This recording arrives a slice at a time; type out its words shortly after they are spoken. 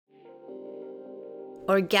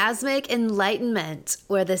Orgasmic enlightenment,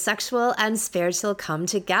 where the sexual and spiritual come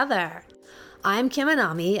together. I'm Kim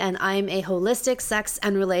Anami, and I'm a holistic sex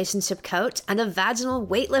and relationship coach and a vaginal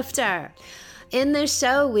weightlifter. In this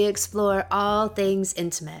show, we explore all things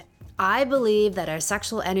intimate. I believe that our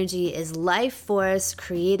sexual energy is life force,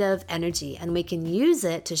 creative energy, and we can use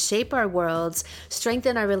it to shape our worlds,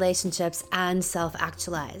 strengthen our relationships, and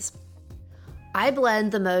self-actualize. I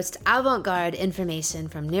blend the most avant-garde information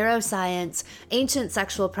from neuroscience, ancient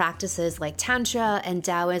sexual practices like Tantra and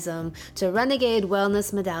Taoism, to renegade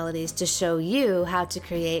wellness modalities to show you how to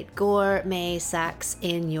create gourmet sex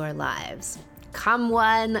in your lives. Come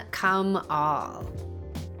one, come all.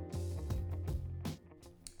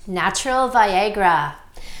 Natural Viagra.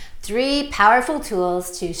 3 powerful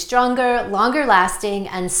tools to stronger, longer lasting,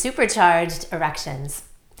 and supercharged erections.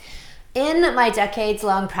 In my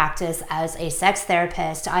decades-long practice as a sex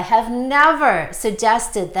therapist, I have never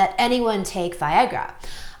suggested that anyone take Viagra.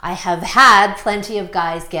 I have had plenty of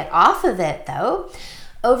guys get off of it, though.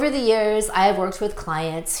 Over the years, I have worked with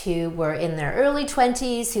clients who were in their early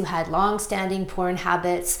 20s, who had long-standing porn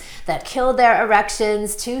habits that killed their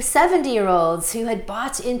erections, to 70-year-olds who had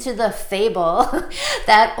bought into the fable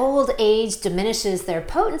that old age diminishes their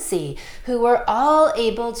potency, who were all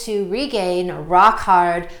able to regain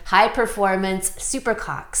rock-hard, high-performance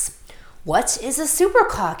supercocks. What is a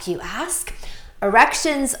supercock, you ask?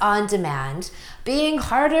 Erections on demand, being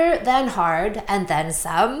harder than hard and then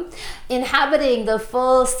some, inhabiting the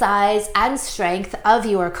full size and strength of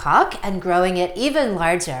your cock and growing it even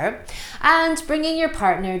larger, and bringing your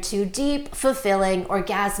partner to deep, fulfilling,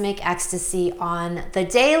 orgasmic ecstasy on the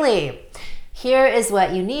daily. Here is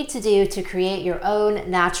what you need to do to create your own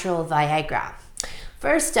natural Viagra.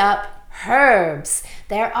 First up, herbs.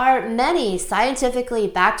 There are many scientifically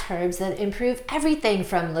backed herbs that improve everything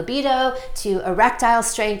from libido to erectile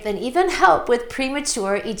strength and even help with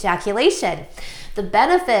premature ejaculation. The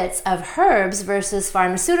benefits of herbs versus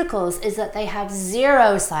pharmaceuticals is that they have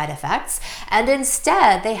 0 side effects, and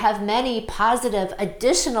instead they have many positive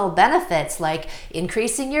additional benefits like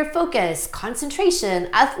increasing your focus, concentration,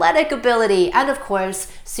 athletic ability, and of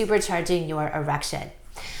course, supercharging your erection.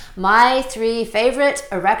 My 3 favorite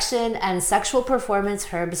erection and sexual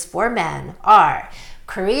performance herbs for men are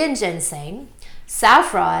Korean ginseng,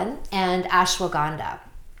 saffron, and ashwagandha.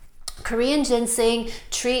 Korean ginseng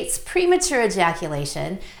treats premature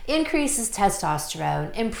ejaculation, increases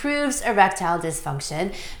testosterone, improves erectile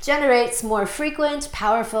dysfunction, generates more frequent,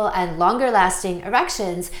 powerful, and longer-lasting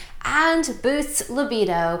erections, and boosts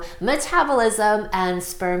libido, metabolism, and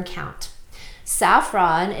sperm count.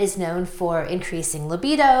 Saffron is known for increasing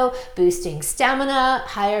libido, boosting stamina,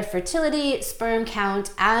 higher fertility, sperm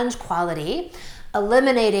count, and quality,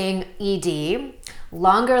 eliminating ED,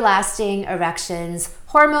 longer-lasting erections,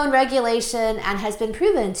 hormone regulation, and has been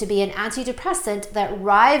proven to be an antidepressant that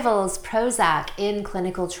rivals Prozac in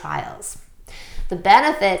clinical trials. The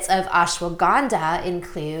benefits of ashwagandha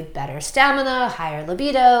include better stamina, higher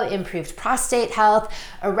libido, improved prostate health,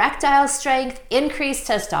 erectile strength, increased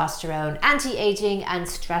testosterone, anti-aging, and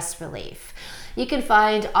stress relief. You can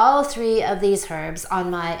find all 3 of these herbs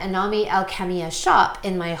on my Anami Alchemia shop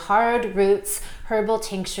in my Hard Roots Herbal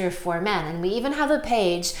Tincture for Men. And we even have a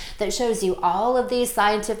page that shows you all of these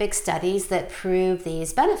scientific studies that prove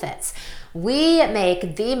these benefits. We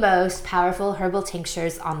make the most powerful herbal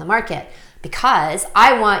tinctures on the market, because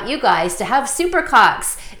I want you guys to have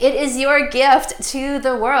supercocks. It is your gift to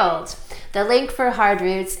the world. The link for Hard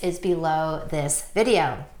Roots is below this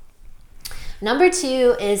video. Number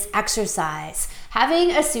 2 is exercise.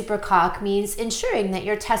 Having a supercock means ensuring that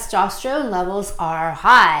your testosterone levels are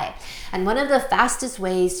high. And one of the fastest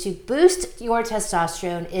ways to boost your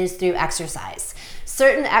testosterone is through exercise.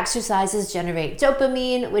 Certain exercises generate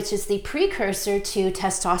dopamine, which is the precursor to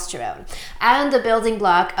testosterone and the building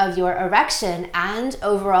block of your erection and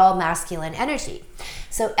overall masculine energy.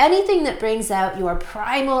 So anything that brings out your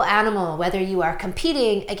primal animal, whether you are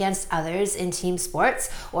competing against others in team sports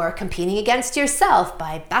or competing against yourself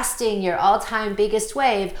by busting your all-time biggest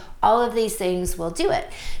wave, all of these things will do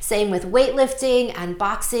it. Same with weightlifting and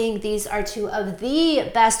boxing. These are 2 of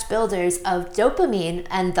the best builders of dopamine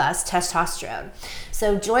and thus testosterone.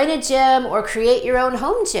 So join a gym or create your own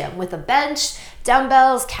home gym with a bench,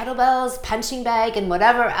 dumbbells, kettlebells, punching bag, and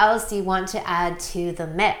whatever else you want to add to the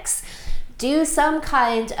mix. Do some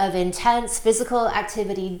kind of intense physical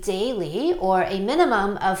activity daily or a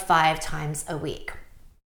minimum of 5 times a week.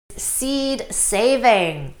 Seed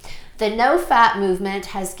saving. The no-fat movement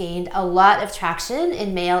has gained a lot of traction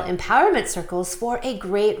in male empowerment circles for a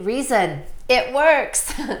great reason. It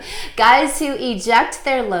works. Guys who eject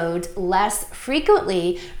their load less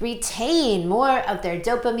frequently retain more of their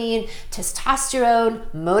dopamine,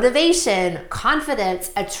 testosterone, motivation,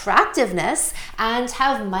 confidence, attractiveness, and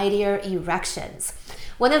have mightier erections.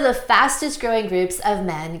 One of the fastest growing groups of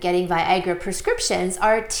men getting Viagra prescriptions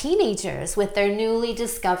are teenagers with their newly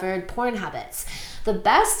discovered porn habits. The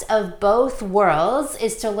best of both worlds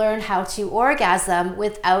is to learn how to orgasm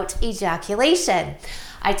without ejaculation.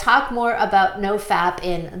 I talk more about NoFap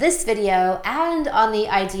in this video and on the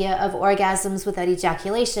idea of orgasms without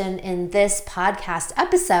ejaculation in this podcast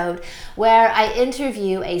episode, where I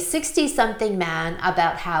interview a 60-something man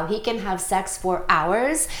about how he can have sex for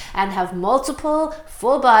hours and have multiple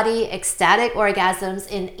full-body ecstatic orgasms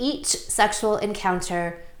in each sexual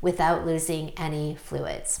encounter without losing any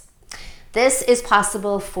fluids. This is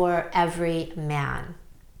possible for every man.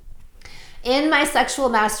 In my Sexual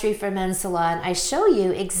Mastery for Men salon, I show you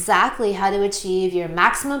exactly how to achieve your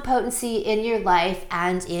maximum potency in your life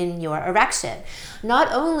and in your erection.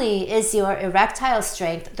 Not only is your erectile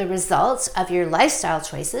strength the result of your lifestyle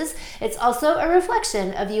choices, it's also a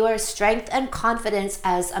reflection of your strength and confidence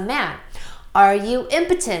as a man. Are you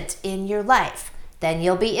impotent in your life? Then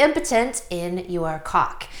you'll be impotent in your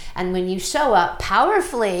cock. And when you show up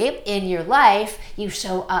powerfully in your life, you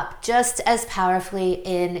show up just as powerfully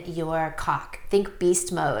in your cock. Think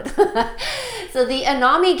beast mode. So the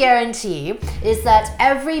Anami guarantee is that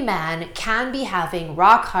every man can be having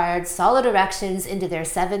rock hard, solid erections into their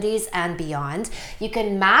 70s and beyond. You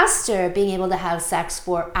can master being able to have sex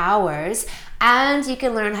for hours, and you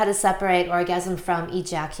can learn how to separate orgasm from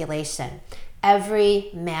ejaculation.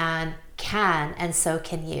 Every man can, and so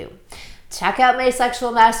can you. Check out my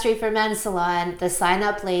Sexual Mastery for Men salon. The sign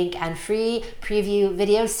up link and free preview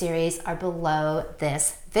video series are below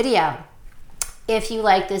this video. If you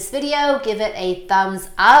like this video, give it a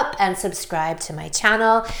thumbs up and subscribe to my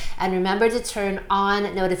channel. And remember to turn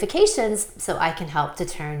on notifications so I can help to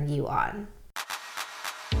turn you on.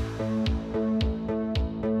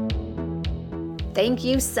 Thank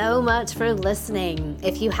you so much for listening.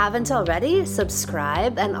 If you haven't already,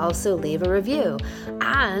 subscribe and also leave a review.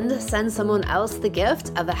 And send someone else the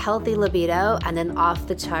gift of a healthy libido and an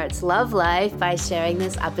off-the-charts love life by sharing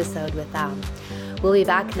this episode with them. We'll be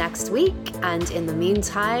back next week, and in the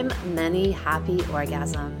meantime, many happy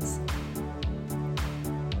orgasms.